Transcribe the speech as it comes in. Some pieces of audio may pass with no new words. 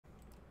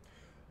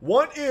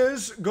What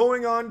is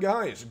going on,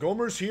 guys?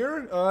 Gomer's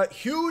here.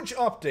 Huge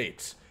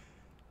updates.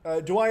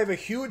 Do I have a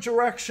huge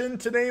erection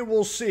today?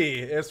 We'll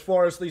see as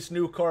far as these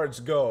new cards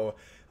go.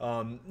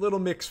 Little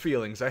mixed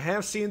feelings. I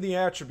have seen the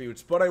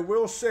attributes, but I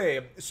will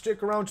say,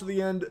 stick around to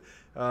the end.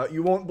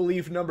 You won't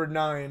believe number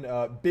 9.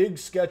 Big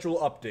schedule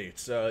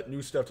updates.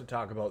 New stuff to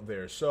talk about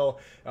there. So,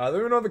 let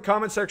me know in the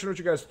comment section what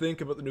you guys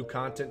think about the new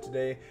content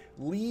today.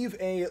 Leave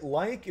a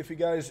like if you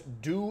guys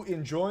do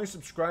enjoy.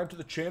 Subscribe to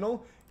the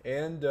channel.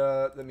 And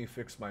let me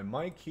fix my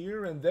mic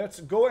here. And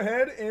let's go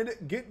ahead and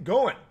get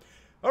going.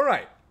 All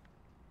right.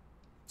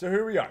 So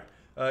here we are.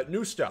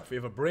 New stuff. We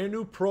have a brand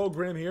new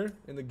program here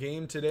in the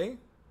game today.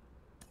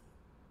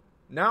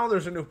 Now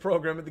there's a new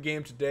program in the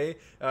game today.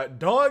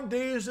 Dog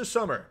Days of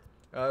Summer.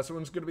 This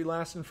one's going to be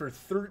lasting for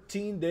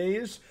 13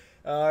 days.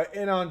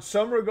 And on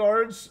some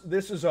regards,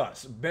 this is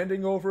us.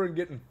 Bending over and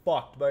getting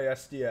fucked by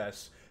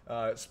SDS.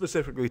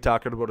 Specifically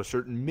talking about a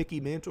certain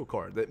Mickey Mantle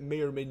card that may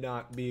or may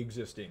not be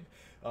existing.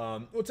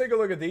 We'll take a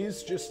look at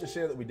these just to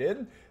say that we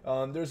did.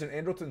 There's an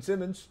Andrelton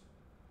Simmons.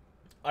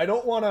 I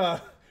don't want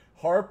to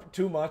harp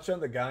too much on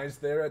the guys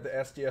there at the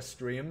SDS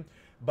stream,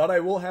 but I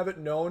will have it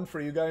known for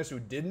you guys who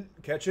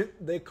didn't catch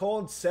it. They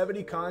called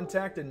 70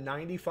 contact and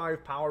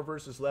 95 power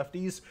versus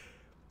lefties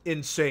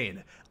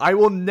insane. I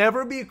will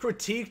never be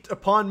critiqued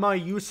upon my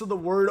use of the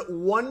word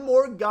one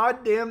more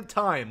goddamn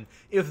time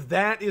if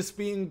that is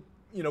being,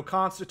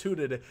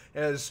 constituted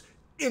as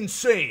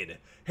insane.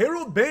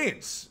 Harold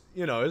Baines,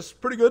 is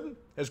pretty good.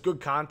 Has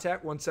good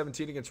contact,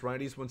 117 against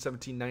righties,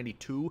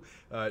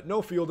 117.92.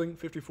 No fielding,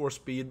 54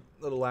 speed,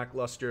 little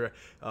lackluster.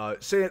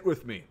 Say it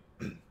with me.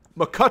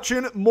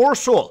 McCutcheon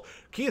Morsel.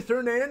 Keith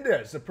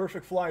Hernandez, the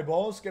perfect fly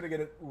balls. Got to get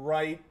it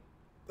right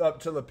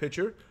up to the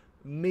pitcher.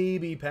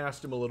 Maybe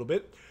past him a little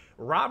bit.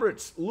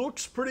 Roberts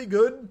looks pretty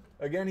good.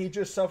 Again, he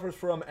just suffers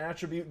from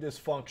attribute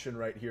dysfunction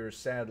right here,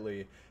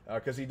 sadly,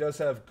 because he does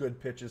have good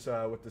pitches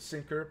with the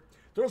sinker.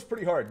 Throws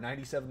pretty hard,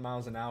 97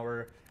 miles an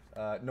hour.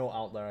 No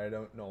outlier. I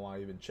don't know why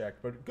I even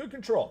checked, but good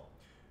control.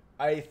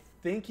 I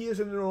think he is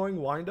an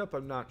annoying windup.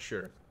 I'm not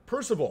sure.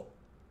 Percival,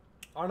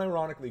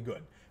 unironically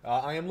good.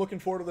 I am looking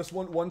forward to this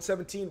one.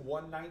 117,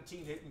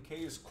 119 hitting K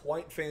is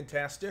quite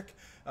fantastic.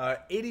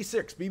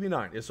 86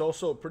 BB9 is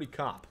also pretty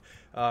cop.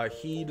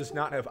 He does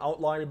not have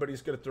outlier, but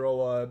he's going to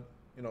throw a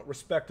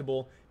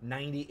respectable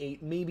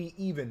 98, maybe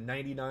even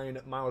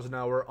 99 miles an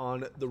hour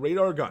on the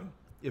radar gun,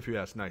 if you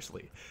ask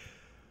nicely.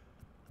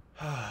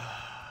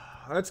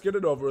 Let's get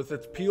it over with.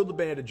 Let's peel the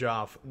bandage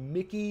off.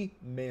 Mickey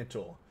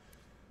Mantle.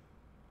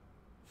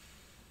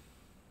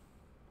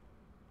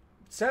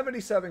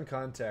 77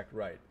 contact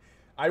right.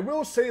 I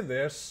will say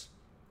this.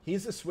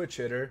 He's a switch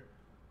hitter.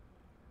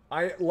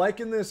 I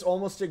liken this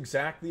almost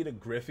exactly to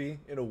Griffey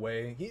in a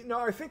way.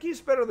 I think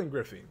he's better than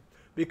Griffey.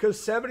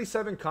 Because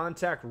 77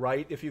 contact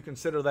right, if you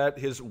consider that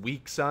his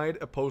weak side,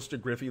 opposed to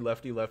Griffey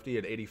lefty-lefty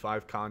at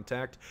 85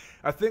 contact,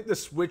 I think the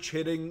switch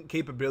hitting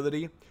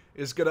capability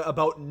is going to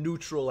about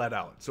neutral that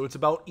out. So it's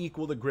about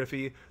equal to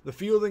Griffey. The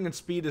fielding and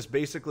speed is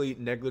basically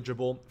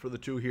negligible for the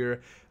two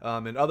here.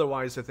 And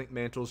otherwise, I think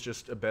Mantle's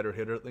just a better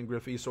hitter than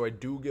Griffey. So I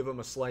do give him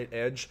a slight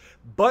edge.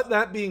 But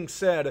that being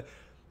said,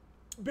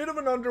 bit of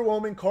an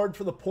underwhelming card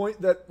for the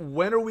point that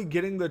when are we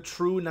getting the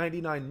true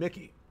 99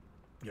 Mickey?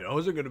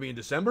 Is it going to be in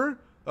December?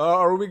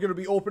 Are we going to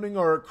be opening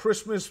our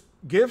Christmas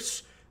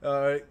gifts?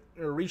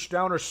 Reach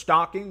down our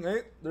stocking.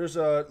 Hey, there's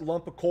a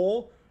lump of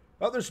coal.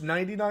 Oh, there's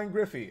 99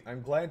 Griffey.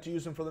 I'm glad to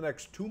use him for the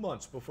next 2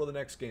 months before the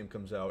next game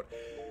comes out.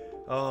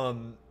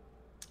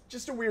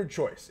 Just a weird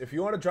choice. If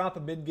you want to drop a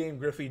mid-game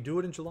Griffey, do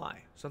it in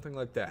July. Something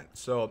like that.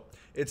 So,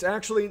 it's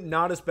actually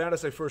not as bad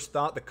as I first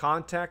thought. The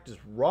contact is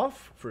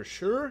rough, for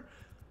sure.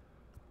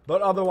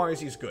 But otherwise,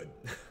 he's good.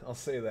 I'll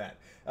say that.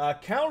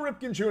 Cal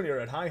Ripken Jr.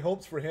 had high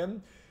hopes for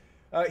him.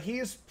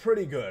 He's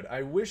pretty good.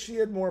 I wish he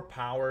had more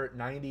power.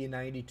 90 and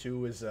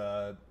 92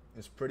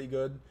 is pretty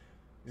good.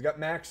 He's got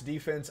max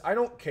defense. I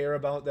don't care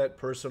about that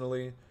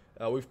personally.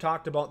 We've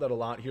talked about that a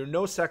lot here.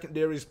 No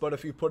secondaries, but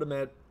if you put him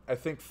at, I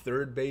think,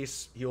 third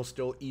base, he'll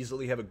still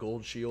easily have a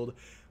gold shield.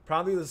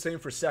 Probably the same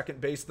for second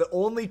base. The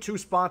only 2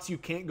 spots you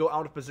can't go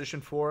out of position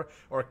for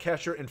are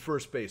catcher and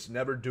first base.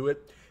 Never do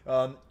it.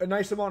 A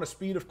nice amount of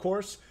speed, of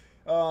course.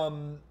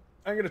 I'm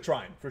going to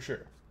try him, for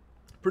sure.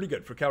 Pretty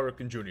good for Cal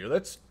Ripken Jr.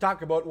 Let's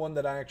talk about one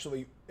that I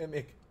actually am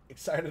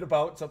excited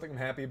about, something I'm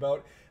happy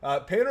about.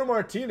 Pedro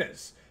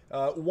Martinez.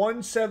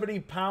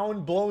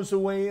 170-pound blows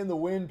away in the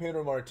wind,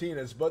 Pedro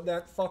Martinez, but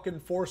that fucking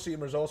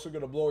four-seamer is also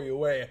going to blow you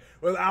away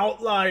with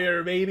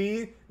outlier,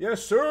 baby.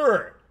 Yes,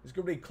 sir. He's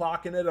going to be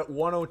clocking it at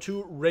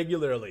 102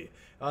 regularly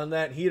on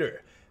that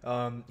heater.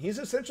 He's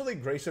essentially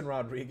Grayson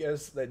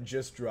Rodriguez that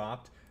just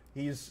dropped.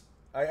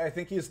 I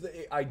think he's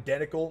the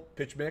identical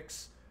pitch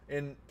mix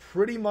and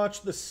pretty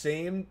much the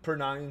same per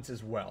nines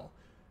as well.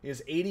 He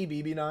has 80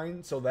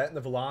 BB9, so that and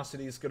the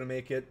velocity is going to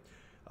make it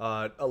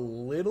a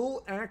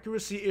little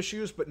accuracy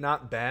issues, but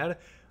not bad.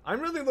 I'm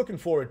really looking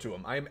forward to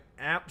him. I'm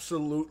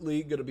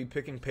absolutely going to be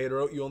picking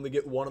Pedro. You only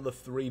get one of the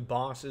 3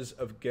 bosses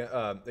of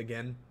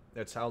again,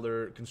 That's how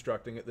they're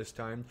constructing it this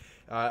time.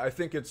 I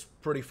think it's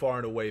pretty far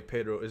and away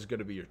Pedro is going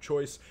to be your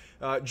choice.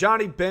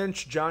 Johnny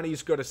bench.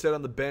 Johnny's going to sit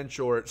on the bench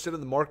or sit in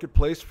the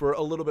marketplace for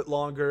a little bit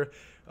longer.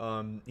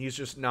 He's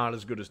just not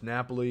as good as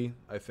Napoli.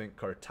 I think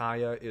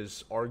Cartaya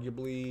is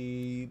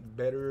arguably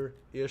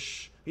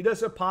better-ish. He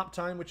does have pop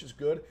time, which is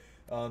good.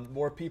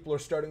 More people are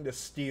starting to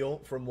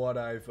steal from what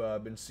I've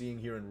been seeing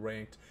here in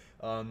ranked.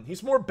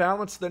 He's more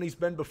balanced than he's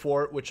been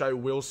before, which I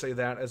will say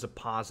that as a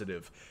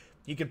positive.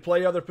 He can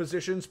play other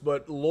positions,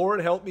 but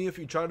Lord help me if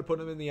you try to put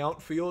him in the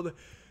outfield.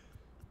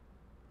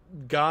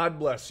 God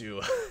bless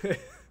you.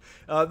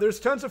 There's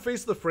tons of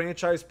Face of the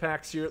Franchise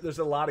packs here. There's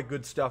a lot of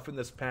good stuff in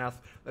this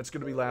path that's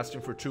going to be lasting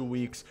for 2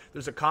 weeks.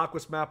 There's a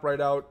conquest map right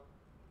out.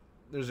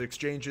 There's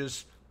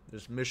exchanges.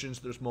 There's missions.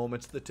 There's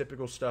moments. The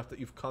typical stuff that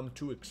you've come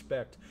to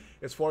expect.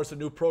 As far as the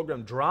new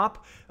program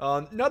drop,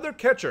 another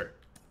catcher.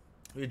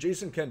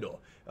 Jason Kendall.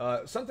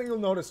 Something you'll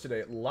notice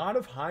today. A lot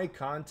of high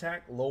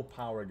contact, low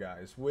power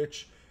guys,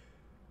 which,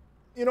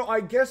 you know, I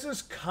guess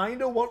is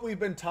kind of what we've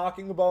been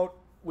talking about.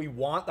 We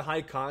want the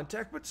high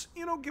contact, but,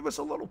 you know, give us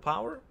a little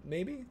power,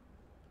 maybe.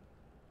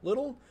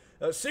 Little.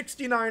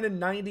 69 and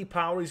 90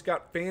 power. He's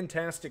got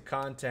fantastic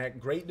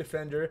contact. Great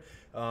defender.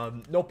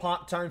 No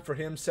pop time for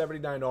him.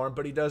 79 arm,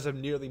 but he does have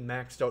nearly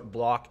maxed out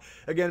block.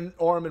 Again,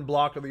 arm and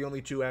block are the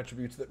only two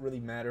attributes that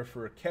really matter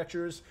for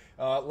catchers.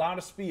 A lot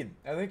of speed.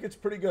 I think it's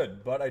pretty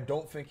good, but I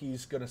don't think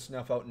he's going to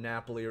snuff out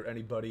Napoli or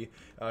anybody.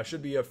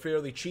 Should be a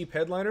fairly cheap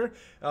headliner.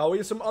 We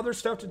have some other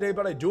stuff today,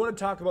 but I do want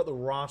to talk about the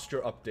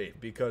roster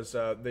update because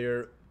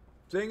they're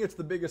saying it's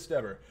the biggest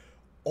ever.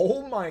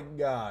 Oh my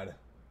God,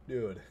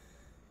 dude.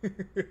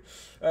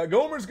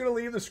 Gomer's going to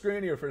leave the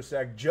screen here for a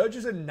sec. Judge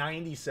is a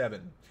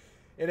 97.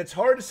 And it's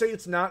hard to say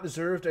it's not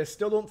deserved. I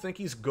still don't think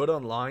he's good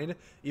online.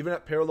 Even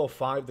at parallel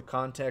 5, the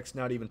contact's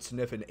not even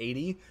sniffing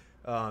 80.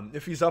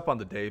 If he's up on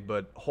the day,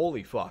 but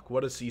holy fuck,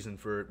 what a season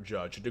for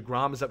Judge.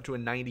 DeGrom is up to a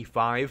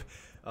 95.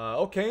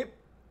 Okay.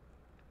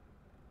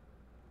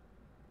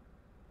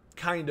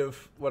 Kind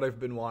of what I've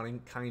been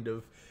wanting, kind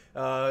of.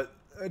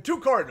 2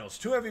 Cardinals,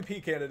 2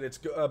 MVP candidates,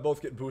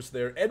 both get boosts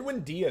there.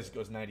 Edwin Diaz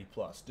goes 90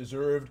 plus.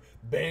 Deserved.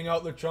 Bang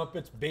out the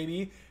trumpets,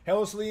 baby.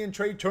 Helsley and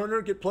Trey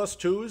Turner get plus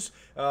 2s.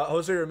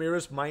 Jose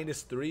Ramirez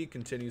 -3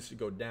 continues to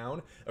go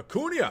down.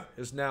 Acuna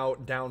is now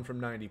down from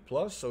 90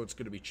 plus, so it's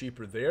going to be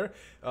cheaper there.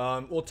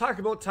 We'll talk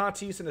about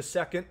Tatis in a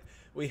second.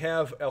 We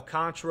have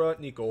Alcantara,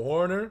 Nico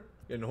Horner,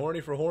 getting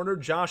horny for Horner.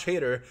 Josh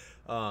Hader.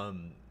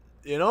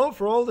 You know,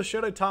 for all the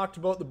shit I talked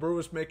about the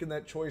Brewers making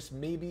that choice,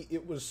 maybe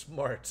it was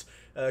smart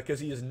because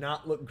he has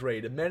not looked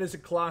great. And then as a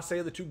Class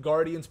A, the 2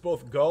 Guardians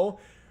both go.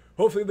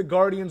 Hopefully the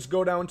Guardians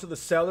go down to the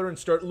cellar and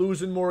start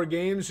losing more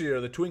games here.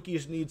 The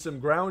Twinkies need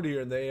some ground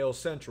here in the AL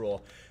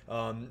Central.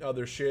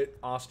 Other shit,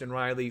 Austin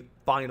Riley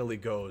finally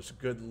goes.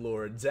 Good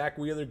Lord. Zach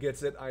Wheeler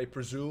gets it, I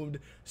presumed.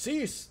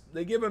 Cease,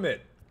 they give him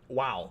it.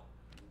 Wow.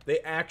 They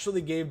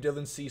actually gave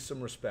Dylan Cease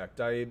some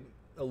respect. I'm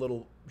a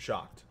little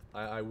shocked.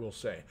 I will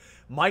say.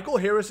 Michael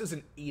Harris is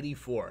an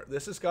 84.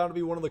 This has got to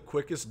be one of the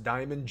quickest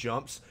diamond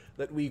jumps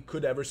that we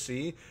could ever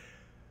see.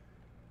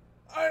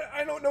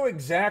 I don't know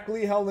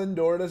exactly how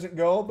Lindor doesn't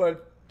go,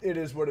 but it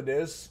is what it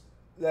is.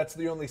 That's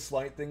the only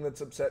slight thing that's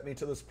upset me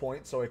to this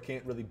point, so I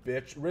can't really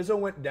bitch. Rizzo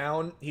went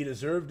down. He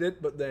deserved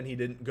it, but then he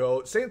didn't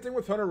go. Same thing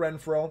with Hunter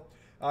Renfroe.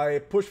 I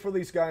pushed for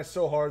these guys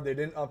so hard, they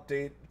didn't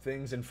update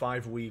things in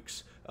 5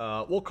 weeks.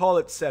 We'll call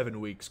it 7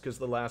 weeks, because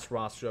the last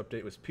roster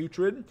update was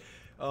putrid.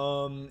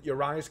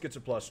 Urias gets a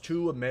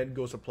 +2. Ahmed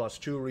goes a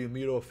 +2.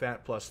 Realmuto a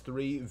fat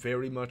 +3.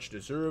 Very much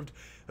deserved.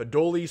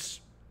 Adolis,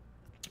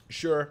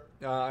 sure.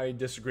 I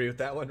disagree with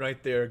that one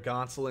right there.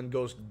 Gonsolin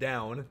goes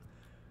down.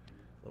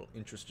 A little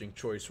interesting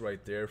choice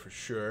right there for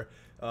sure.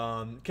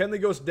 Kenley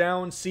goes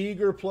down.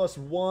 Seager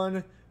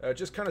 +1.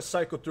 Just kind of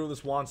cycle through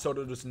this. Juan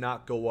Soto does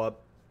not go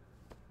up.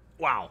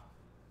 Wow.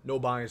 No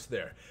bias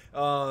there.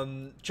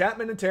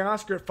 Chapman and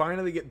Teoscar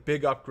finally get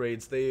big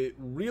upgrades. They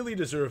really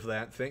deserve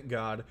that. Thank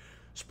God.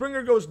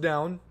 Springer goes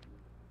down.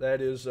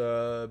 That is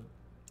a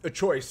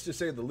choice, to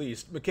say the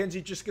least.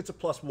 McKenzie just gets a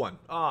 +1.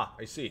 Ah,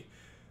 I see.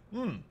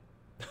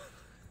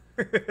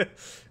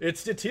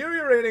 It's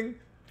deteriorating.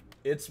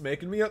 It's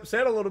making me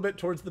upset a little bit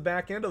towards the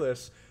back end of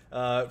this.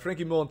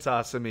 Frankie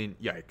Montas, I mean,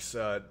 yikes.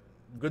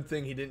 Good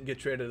thing he didn't get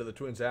traded to the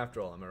Twins after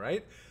all, am I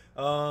right?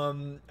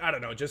 I don't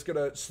know. Just going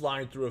to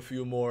slide through a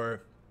few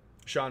more.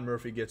 Sean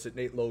Murphy gets it.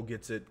 Nate Lowe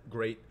gets it.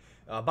 Great.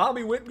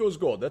 Bobby Witt goes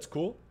gold. That's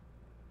cool.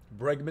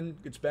 Bregman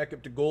gets back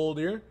up to gold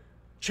here.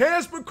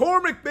 Chaz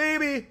McCormick,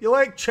 baby! You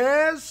like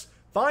Chaz?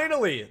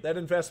 Finally! That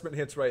investment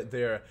hits right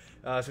there.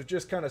 So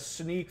just kind of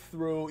sneak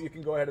through. You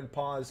can go ahead and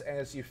pause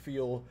as you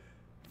feel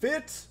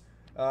fit.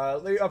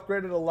 They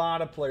upgraded a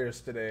lot of players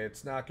today.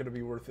 It's not going to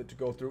be worth it to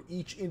go through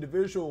each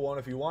individual one.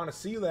 If you want to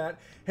see that,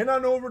 head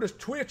on over to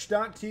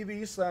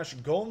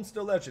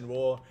twitch.tv/GomesDaLegend.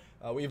 Well,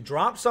 we have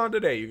drops on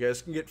today. You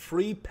guys can get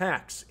free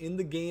packs in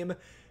the game.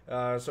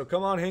 So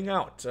come on, hang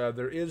out.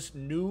 There is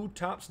new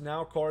Tops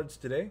Now cards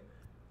today,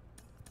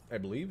 I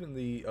believe, in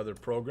the other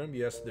program.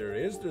 Yes, there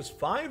is. There's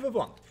 5 of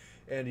them.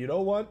 And you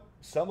know what?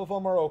 Some of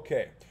them are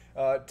okay.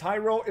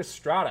 Tyro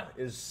Estrada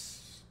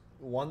is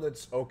one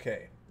that's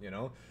okay, you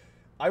know?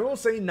 I will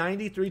say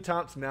 93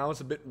 tops now is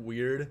a bit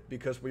weird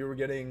because we were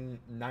getting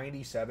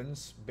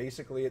 97s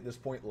basically at this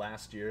point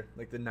last year.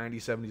 Like the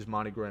 90-70s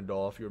Monty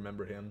Grandal, if you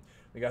remember him.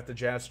 We got the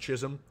Jazz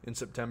Chisholm in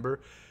September.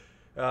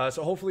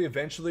 So hopefully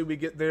eventually we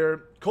get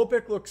there.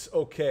 Kopech looks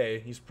okay.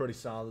 He's pretty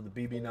solid.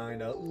 The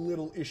BB9,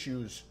 little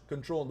issues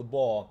controlling the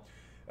ball.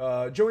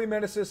 Joey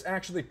Meneses,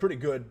 actually pretty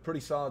good. Pretty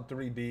solid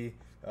 3B.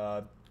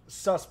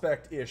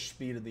 Suspect-ish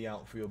speed in the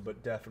outfield,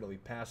 but definitely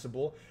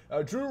passable.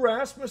 Drew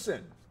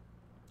Rasmussen.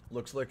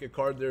 Looks like a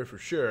card there for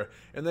sure.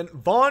 And then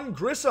Vaughn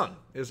Grissom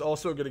is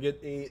also going to get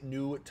a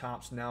new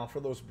tops now for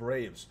those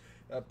Braves.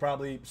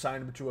 Probably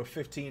signed him to a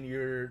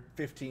 15-year,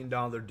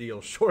 $15 deal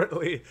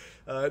shortly.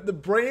 The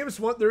Braves,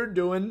 what they're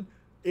doing,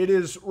 it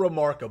is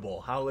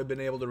remarkable how they've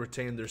been able to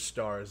retain their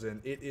stars.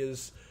 And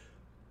it's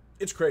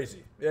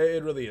crazy.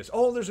 It really is.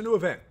 Oh, there's a new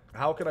event.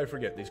 How could I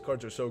forget? These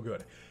cards are so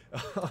good.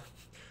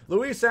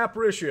 Luis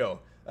Aparicio.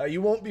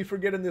 You won't be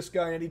forgetting this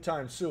guy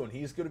anytime soon.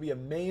 He's going to be a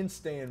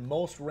mainstay in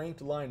most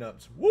ranked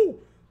lineups. Woo!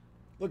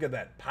 Look at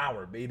that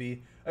power,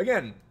 baby.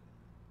 Again,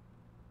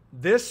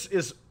 this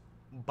is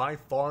by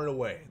far and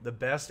away the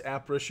best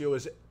Aparicio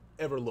has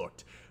ever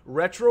looked.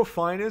 Retro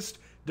Finest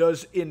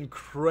does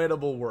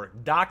incredible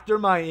work. Dr.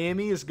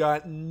 Miami has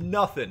got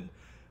nothing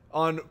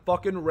on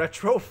fucking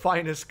Retro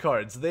Finest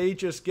cards. They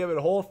just give it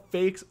a whole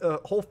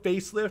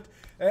facelift.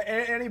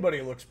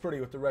 Anybody looks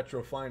pretty with the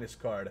Retro Finest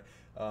card.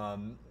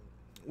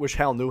 Wish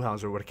Hal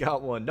Newhouser would have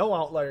got one. No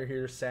outlier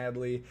here,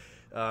 sadly.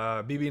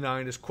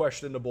 BB9 is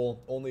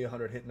questionable. Only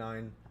 100 hit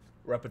 9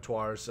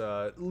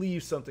 repertoires.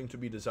 Leaves something to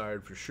be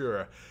desired for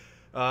sure.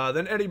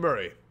 Then Eddie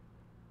Murray.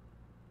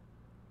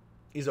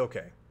 He's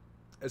okay.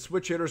 A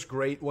switch hitter's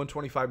great.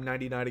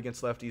 125-99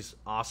 against lefties.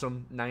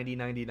 Awesome.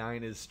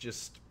 90-99 is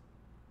just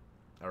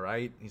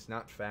alright. He's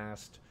not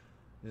fast.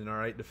 He's an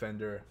alright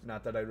defender.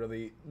 Not that I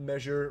really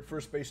measure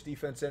first base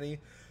defense any.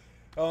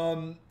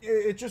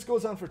 It just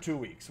goes on for 2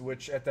 weeks,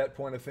 which at that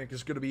point I think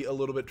is going to be a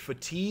little bit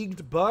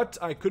fatigued, but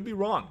I could be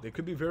wrong. They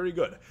could be very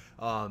good.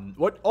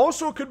 What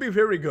also could be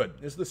very good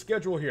is the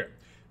schedule here.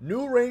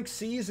 New rank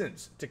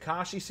seasons,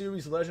 Tekashi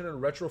Series Legend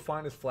and Retro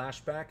Finest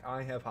Flashback.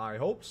 I have high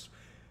hopes.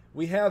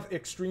 We have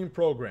Extreme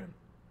Program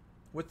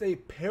with a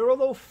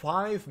Parallel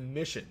 5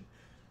 mission.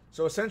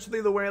 So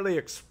essentially the way they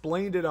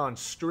explained it on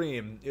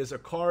stream is a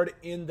card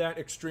in that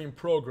Extreme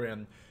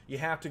Program, you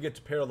have to get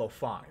to Parallel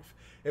 5.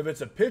 If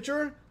it's a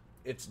pitcher,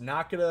 it's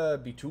not going to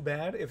be too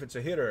bad. If it's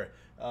a hitter,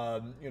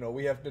 you know,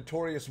 we have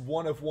Notorious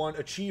 1-of-1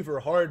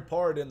 Achiever Hard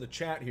Part in the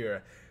chat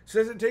here.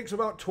 Says it takes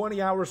about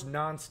 20 hours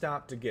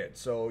nonstop to get.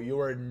 So you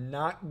are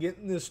not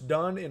getting this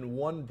done in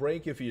one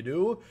break. If you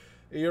do,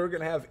 you're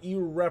going to have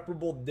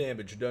irreparable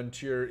damage done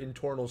to your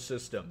internal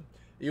system.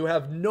 You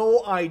have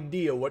no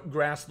idea what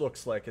grass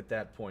looks like at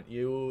that point.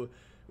 You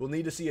will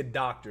need to see a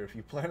doctor if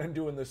you plan on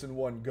doing this in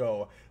one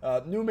go.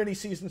 New mini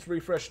seasons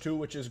refresh too,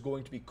 which is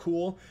going to be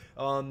cool.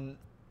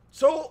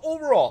 So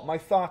overall, my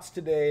thoughts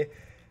today,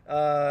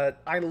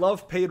 I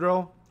love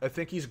Pedro. I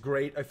think he's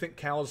great. I think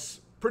Cal's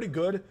pretty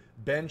good.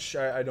 Bench,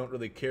 I don't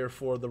really care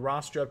for. The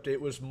roster update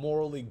was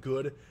morally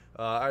good.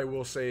 I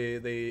will say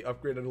they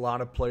upgraded a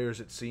lot of players,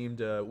 it seemed.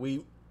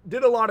 We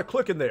did a lot of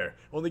clicking there.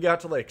 Only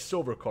got to like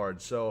silver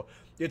cards. So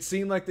it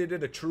seemed like they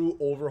did a true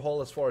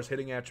overhaul as far as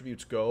hitting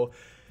attributes go.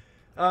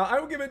 I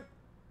would give it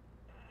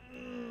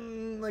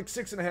like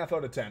 6.5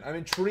 out of 10. I'm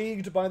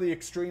intrigued by the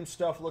extreme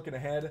stuff looking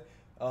ahead.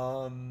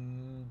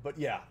 But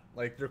yeah,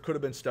 like there could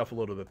have been stuff a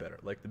little bit better,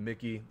 like the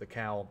Mickey, the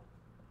Cal,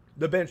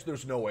 the bench.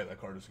 There's no way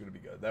that card is going to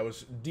be good. That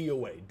was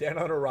DOA, dead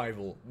on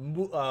arrival,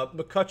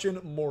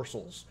 McCutcheon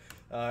morsels,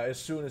 as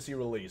soon as he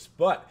released.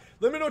 But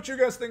let me know what you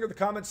guys think in the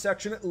comments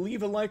section.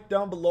 Leave a like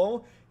down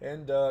below,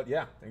 and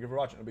yeah, thank you for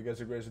watching. Hope you guys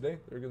have a great day.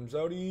 There comes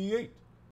Audi 8.